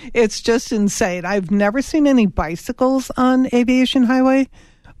because it's just insane. I've never seen any bicycles on Aviation Highway,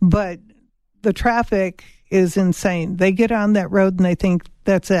 but the traffic is insane. They get on that road and they think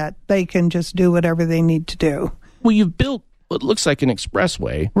that's it. They can just do whatever they need to do. Well, you've built what looks like an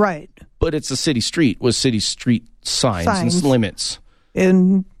expressway. Right. But it's a city street with city street signs and limits.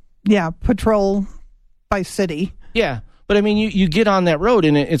 And, patrol by city. Yeah. But, I mean, you get on that road,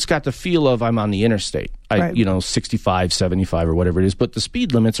 and it's got the feel of I'm on the interstate, right. 65, 75 or whatever it is. But the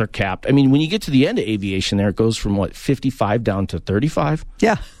speed limits are capped. I mean, when you get to the end of Aviation there, it goes from, 55 down to 35?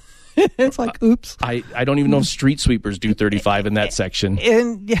 Yeah. It's like, oops. I don't even know if street sweepers do 35 in that section.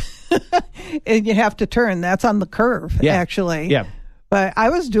 And, and you have to turn. That's on the curve, actually. Yeah. But I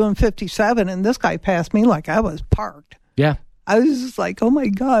was doing 57, and this guy passed me like I was parked. Yeah. I was just like, oh, my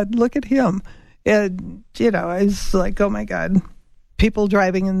God, look at him. And, I was like, oh, my God. People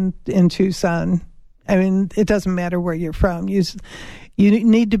driving in Tucson, I mean, it doesn't matter where you're from. You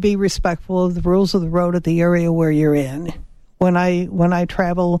need to be respectful of the rules of the road at the area where you're in. When I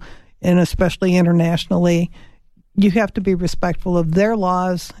travel, and especially internationally, you have to be respectful of their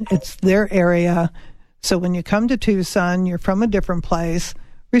laws. It's their area. So when you come to Tucson, you're from a different place,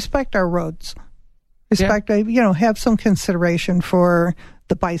 respect our roads. Have some consideration for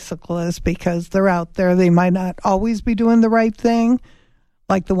the bicyclists because they're out there. They might not always be doing the right thing,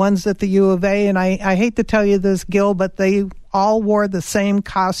 like the ones at the U of A. And I hate to tell you this, Gil, but they all wore the same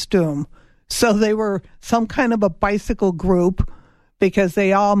costume. So they were some kind of a bicycle group because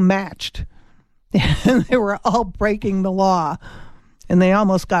they all matched. And they were all breaking the law. And they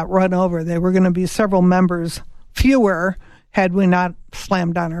almost got run over. There were going to be several members fewer had we not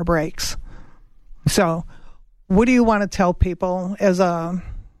slammed on our brakes. So what do you want to tell people as a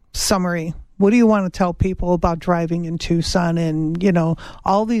summary? What do you want to tell people about driving in Tucson and,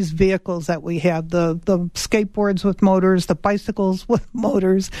 all these vehicles that we have, the skateboards with motors, the bicycles with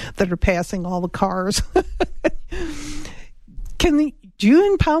motors that are passing all the cars? Do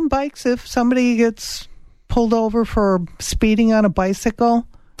you impound bikes if somebody gets pulled over for speeding on a bicycle?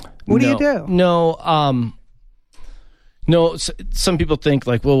 What do you do? No, some people think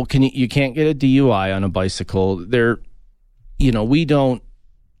like, well, you can't get a DUI on a bicycle. We don't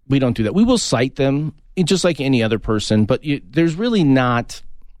do that. We will cite them just like any other person, but there's really not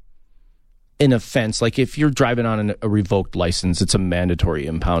an offense. Like if you're driving on a revoked license, it's a mandatory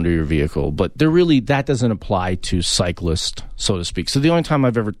impound of your vehicle, but that doesn't apply to cyclists, so to speak. So the only time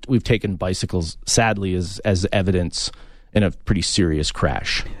we've taken bicycles, sadly, is as evidence in a pretty serious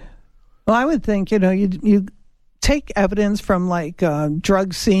crash. Well, I would think, you take evidence from like a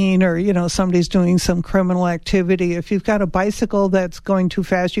drug scene or, somebody's doing some criminal activity. If you've got a bicycle that's going too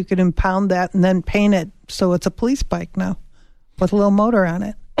fast, you could impound that and then paint it so it's a police bike now with a little motor on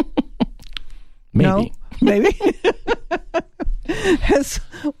it. Maybe. No? Maybe? It's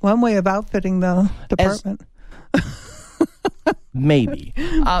one way of outfitting the department. Maybe.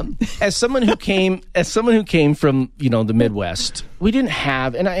 As someone who came from, the Midwest, we didn't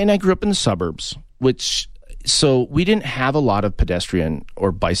have, and I grew up in the suburbs, so we didn't have a lot of pedestrian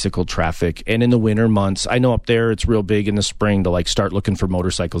or bicycle traffic. And in the winter months, I know up there it's real big in the spring to like start looking for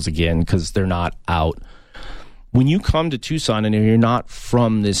motorcycles again because they're not out. When you come to Tucson and you're not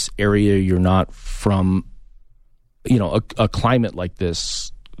from this area, you're not from, a climate like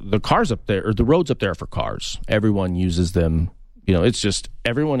this, the cars up there, or the roads up there are for cars. Everyone uses them. It's just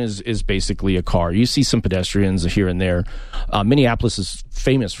everyone is basically a car. You see some pedestrians here and there. Minneapolis is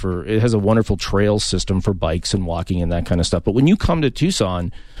famous it has a wonderful trail system for bikes and walking and that kind of stuff. But when you come to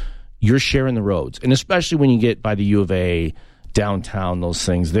Tucson, you're sharing the roads. And especially when you get by the U of A, downtown, those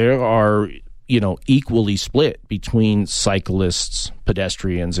things, there are, equally split between cyclists,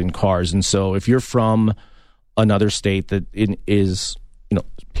 pedestrians, and cars. And so if you're from another state that is,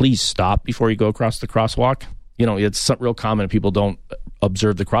 please stop before you go across the crosswalk. It's real common. People don't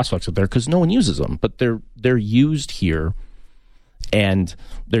observe the crosswalks up there because no one uses them, but they're used here, and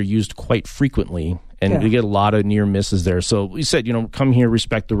they're used quite frequently, and we get a lot of near misses there. So we said, come here,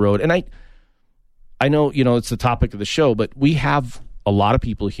 respect the road, and I know it's the topic of the show, but we have a lot of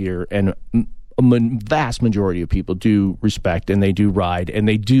people here, and a vast majority of people do respect, and they do ride, and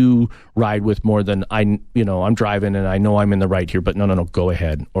they do ride with more than I'm driving and I know I'm in the right here, but no, go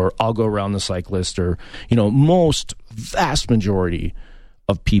ahead, or I'll go around the cyclist, or most vast majority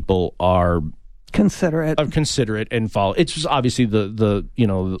of people are considerate and follow. It's just obviously the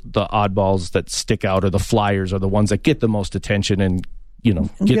oddballs that stick out, or the flyers, are the ones that get the most attention and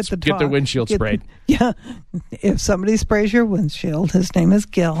get their windshield sprayed. Yeah. If somebody sprays your windshield, his name is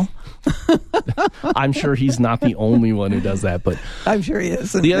Gil. I'm sure he's not the only one who does that, but I'm sure he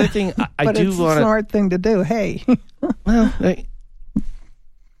is. The other thing I do want to... But it's a smart thing to do. Hey. Well,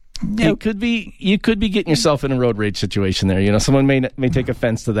 you could be getting yourself in a road rage situation there. Someone may take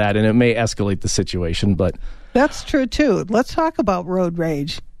offense to that, and it may escalate the situation, but... That's true, too. Let's talk about road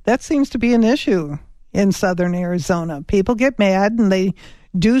rage. That seems to be an issue in southern Arizona. People get mad and they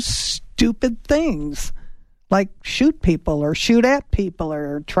do stupid things like shoot people or shoot at people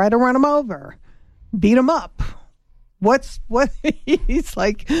or try to run them over, beat them up. What he's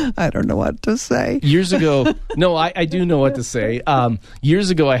like, I don't know what to say. Years ago, no, I do know what to say. Years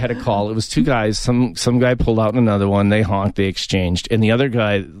ago, I had a call. It was two guys. Some guy pulled out another one. They honked. They exchanged. And the other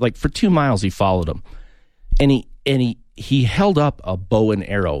guy, like for 2 miles, he followed him. And he held up a bow and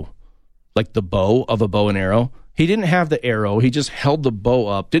arrow, like the bow of a bow and arrow. He didn't have the arrow. He just held the bow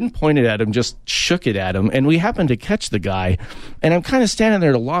up, didn't point it at him, just shook it at him. And we happened to catch the guy. And I'm kind of standing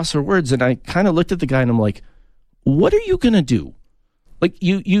there at a loss for words. And I kind of looked at the guy and I'm like, what are you going to do? Like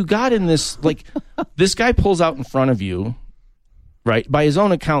you got in this, like this guy pulls out in front of you, right? By his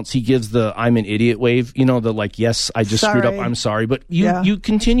own accounts, he gives the I'm an idiot wave, the like, yes, I just screwed up. I'm sorry. But you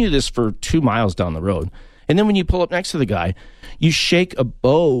continue this for 2 miles down the road. And then when you pull up next to the guy, you shake a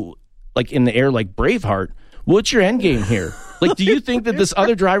bow like in the air, like Braveheart. What's your end game here? Like, do you think that this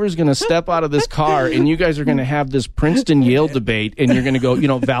other driver is going to step out of this car and you guys are going to have this Princeton-Yale debate and you're going to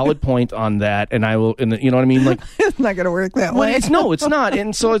go, valid point on that, and I will, and you know what I mean? Like, it's not going to work that way. It's not.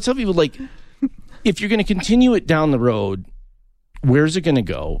 And so I tell people, like, if you're going to continue it down the road, where's it going to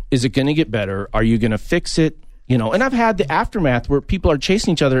go? Is it going to get better? Are you going to fix it? And I've had the aftermath where people are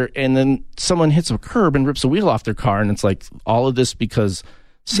chasing each other and then someone hits a curb and rips a wheel off their car, and it's like all of this because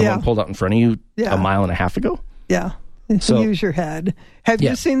someone pulled out in front of you a mile and a half ago. Yeah. So, use your head. Have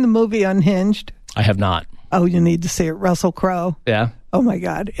you seen the movie Unhinged? I have not. Oh, you need to see it. Russell Crowe. Yeah. Oh, my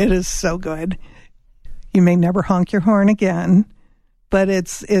God. It is so good. You may never honk your horn again, but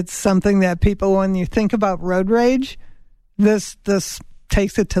it's something that people, when you think about road rage, this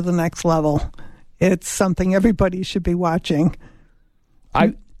takes it to the next level. It's something everybody should be watching.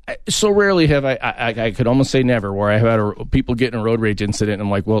 I so rarely have I could almost say never, where I have had people get in a road rage incident and I'm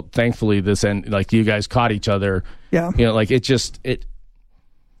like, well, thankfully this end, like, you guys caught each other. Yeah. Like, it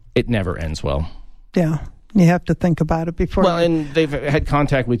never ends well. Yeah. You have to think about it before. Well, and they've had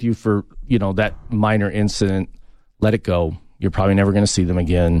contact with you for, that minor incident. Let it go. You're probably never going to see them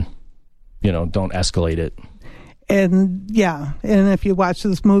again. Don't escalate it. And if you watch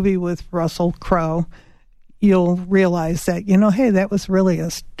this movie with Russell Crowe, you'll realize that, hey, that was really a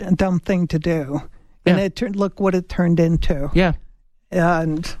dumb thing to do. Yeah. And look what it turned into. Yeah.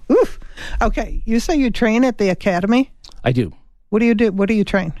 And, okay, you say you train at the academy? I do. What do you do? What do you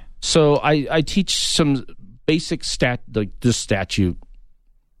train? So I teach some basic statute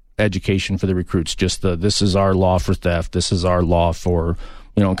education for the recruits. Just this is our law for theft. This is our law for,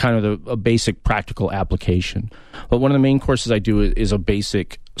 kind of a basic practical application. But one of the main courses I do is a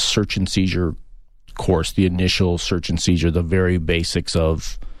basic search and seizure course, the initial search and seizure, the very basics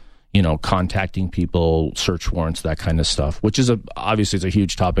of, contacting people, search warrants, that kind of stuff, which is obviously it's a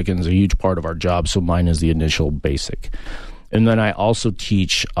huge topic and is a huge part of our job. So mine is the initial basic. And then I also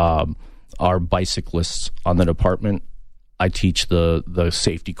teach our bicyclists on the department. I teach the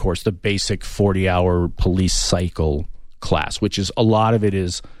safety course, the basic 40-hour police cycle class, which is a lot of it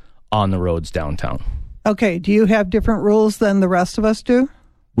is on the roads downtown. Okay. Do you have different rules than the rest of us do?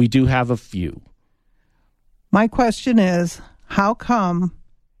 We do have a few. My question is, how come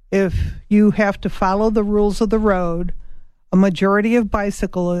if you have to follow the rules of the road, a majority of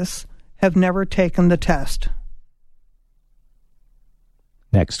bicyclists have never taken the test?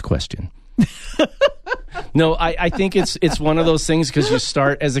 Next question. No, I think it's one of those things because you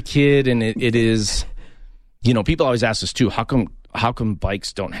start as a kid and it is, people always ask us too, how come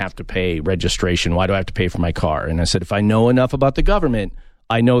bikes don't have to pay registration? Why do I have to pay for my car? And I said, if I know enough about the government,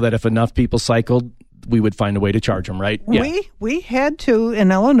 I know that if enough people cycled, we would find a way to charge them, right? Yeah. We had to,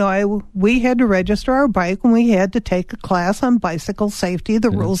 in Illinois, we had to register our bike and we had to take a class on bicycle safety, the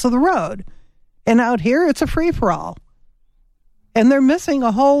rules of the road. And out here, it's a free-for-all. And they're missing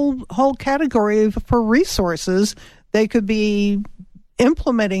a whole category for resources. They could be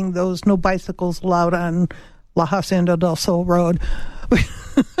implementing those no bicycles allowed on La Hacienda del Sol Road.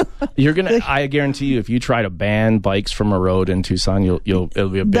 I guarantee you, if you try to ban bikes from a road in Tucson, it'll be a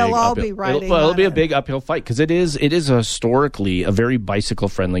big. They'll all be riding. It'll be a big uphill fight because it is historically a very bicycle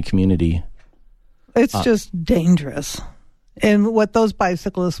friendly community. It's just dangerous, and what those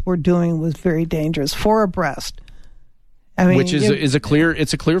bicyclists were doing was very dangerous. 4 abreast. I mean, which is a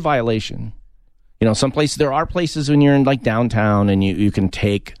clear violation. Some places, there are places when you're in like downtown and you can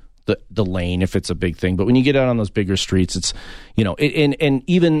take the lane if it's a big thing, but when you get out on those bigger streets, it's and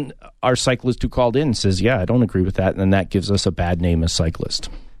even our cyclist who called in says, I don't agree with that, and then that gives us a bad name as cyclists.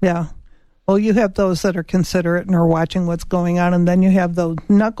 Yeah. Well, you have those that are considerate and are watching what's going on, and then you have those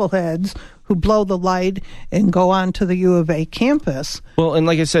knuckleheads who blow the light and go on to the U of A campus. Well, and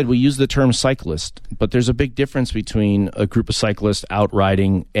like I said, we use the term cyclist, but there's a big difference between a group of cyclists out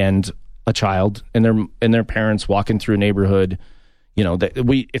riding and a child and their parents walking through a neighborhood.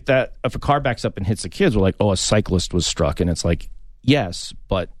 If a car backs up and hits the kids, we're like, oh, a cyclist was struck, and it's like, yes,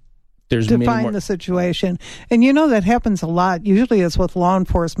 but there's define the situation, and that happens a lot. Usually, it's with law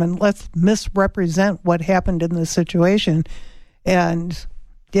enforcement. Let's misrepresent what happened in this situation, and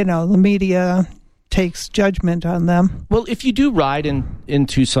the media takes judgment on them. Well, if you do ride in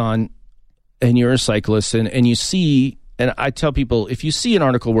Tucson, and you're a cyclist, and you see, and I tell people, if you see an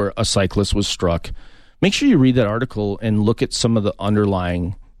article where a cyclist was struck, make sure you read that article and look at some of the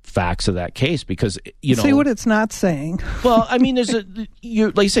underlying facts of that case, because see what it's not saying. Well, I mean, like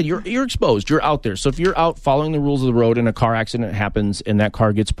you said, you're exposed, you're out there. So if you're out following the rules of the road and a car accident happens and that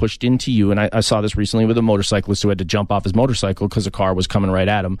car gets pushed into you, and I saw this recently with a motorcyclist who had to jump off his motorcycle because a car was coming right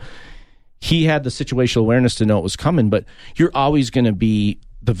at him. He had the situational awareness to know it was coming, but you're always going to be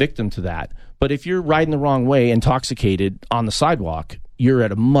the victim to that. But if you're riding the wrong way, intoxicated on the sidewalk, you're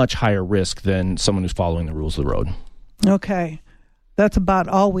at a much higher risk than someone who's following the rules of the road. Okay. That's about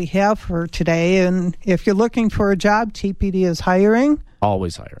all we have for today. And if you're looking for a job, TPD is hiring.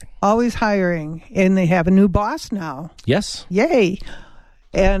 Always hiring. Always hiring. And they have a new boss now. Yes. Yay.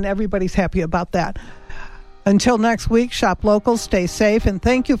 And everybody's happy about that. Until next week, shop local, stay safe, and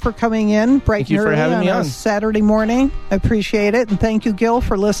thank you for coming in bright and early on a Saturday morning. I appreciate it. And thank you, Gil,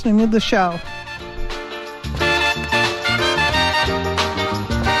 for listening to the show.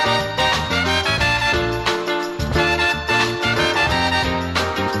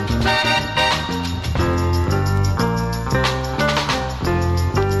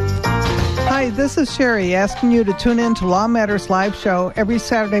 Hi, this is Sherry asking you to tune in to Law Matters Live Show every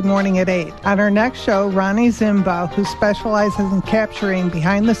Saturday morning at 8. On our next show, Ronnie Zimba, who specializes in capturing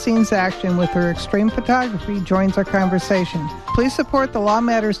behind-the-scenes action with her extreme photography, joins our conversation. Please support the Law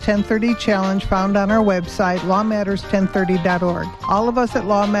Matters 1030 Challenge found on our website, lawmatters1030.org. All of us at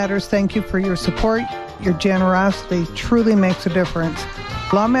Law Matters thank you for your support. Your generosity truly makes a difference.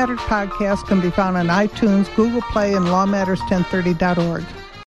 Law Matters podcast can be found on iTunes, Google Play, and lawmatters1030.org.